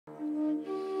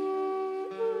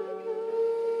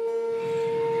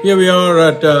Here we are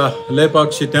at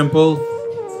Lepakshi temple.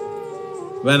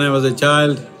 When I was a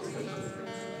child,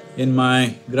 in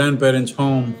my grandparents'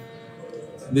 home,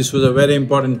 this was a very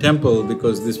important temple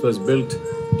because this was built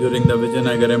during the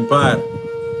Vijayanagara Empire,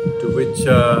 to which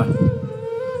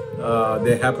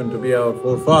they happened to be our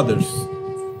forefathers.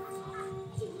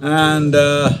 And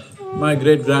my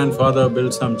great-grandfather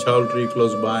built some chowdhury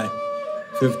close by.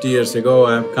 50 years ago,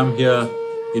 I have come here.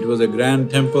 It was a grand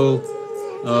temple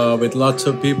with lots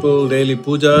of people, daily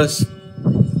pujas.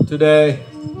 Today,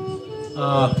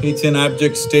 it's in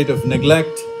abject state of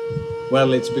neglect.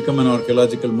 Well, it's become an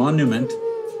archaeological monument.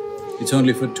 It's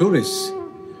only for tourists.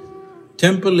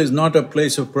 Temple is not a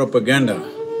place of propaganda.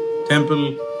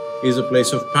 Temple is a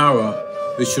place of power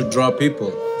which should draw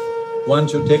people.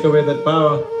 Once you take away that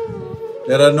power,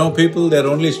 there are no people, there are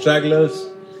only stragglers,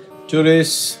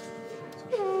 tourists,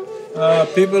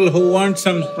 people who want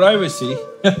some privacy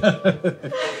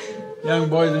young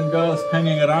boys and girls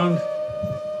hanging around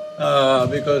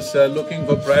because looking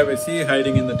for privacy,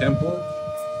 hiding in the temple.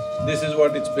 This is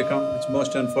what it's become, it's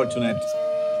most unfortunate.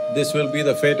 This will be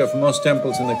the fate of most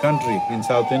temples in the country, in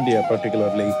South India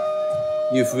particularly,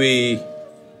 if we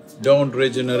don't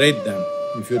regenerate them,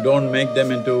 if you don't make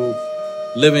them into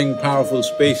living, powerful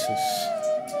spaces.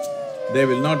 They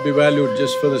will not be valued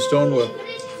just for the stonework.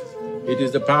 It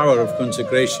is the power of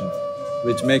consecration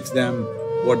which makes them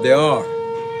what they are.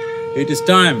 It is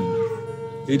time,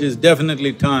 it is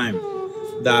definitely time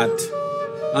that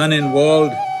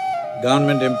uninvolved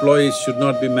government employees should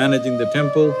not be managing the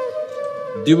temple.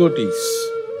 Devotees,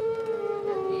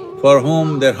 for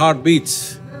whom their heart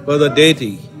beats for the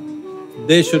deity,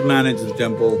 they should manage the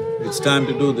temple. It's time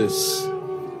to do this.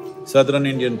 Southern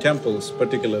Indian temples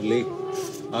particularly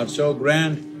are so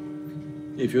grand.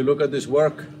 If you look at this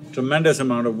work, tremendous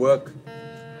amount of work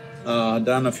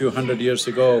done a few hundred years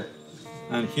ago,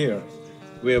 and here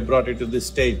we have brought it to this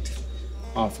state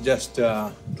of just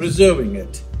preserving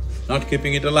it, not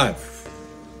keeping it alive.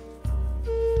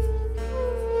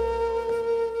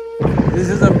 This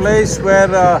is a place where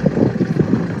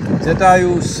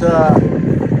Jatayu's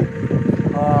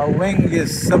wing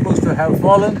is supposed to have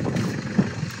fallen,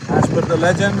 as per the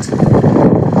legend.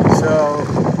 So,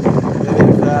 there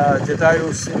is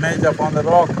Jatayu's image up on the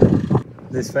rock.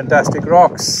 These fantastic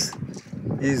rocks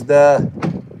is the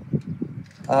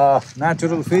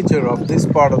natural feature of this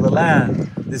part of the land.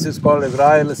 This is called as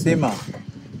Rayalaseema,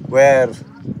 where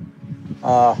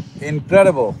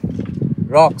incredible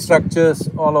rock structures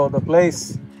all over the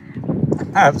place.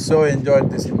 I have so enjoyed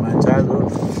this in my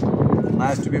childhood.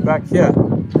 Nice to be back here.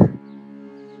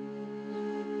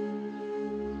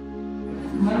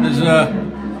 This is a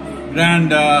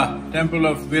grand temple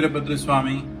of Veerabhadra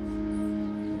Swami.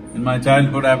 In my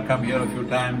childhood, I have come here a few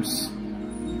times.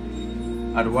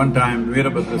 At one time,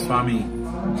 Veerabhadra Swami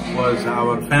was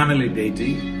our family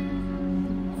deity,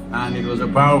 and it was a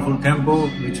powerful temple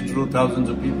which drew thousands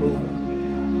of people.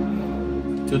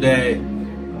 Today,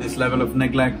 this level of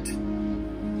neglect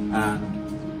and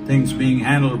things being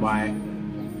handled by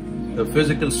the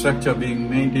physical structure being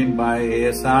maintained by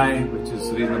ASI, which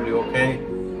is reasonably okay,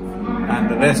 and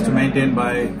the rest maintained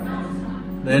by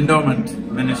the endowment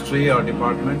ministry or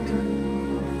department.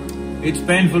 It's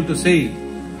painful to see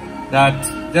that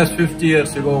just 50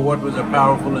 years ago, what was a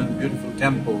powerful and beautiful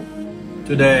temple,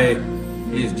 today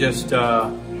is just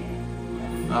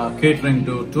catering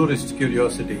to tourist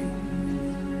curiosity.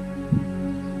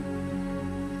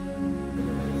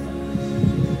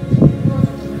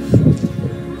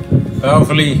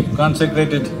 Powerfully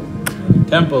consecrated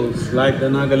temples like the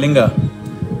Nagalinga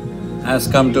has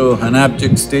come to an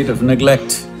abject state of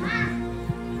neglect.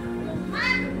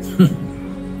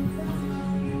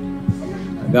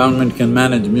 The government can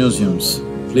manage museums.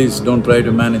 Please don't try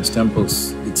to manage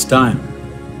temples. It's time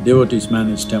devotees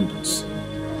manage temples.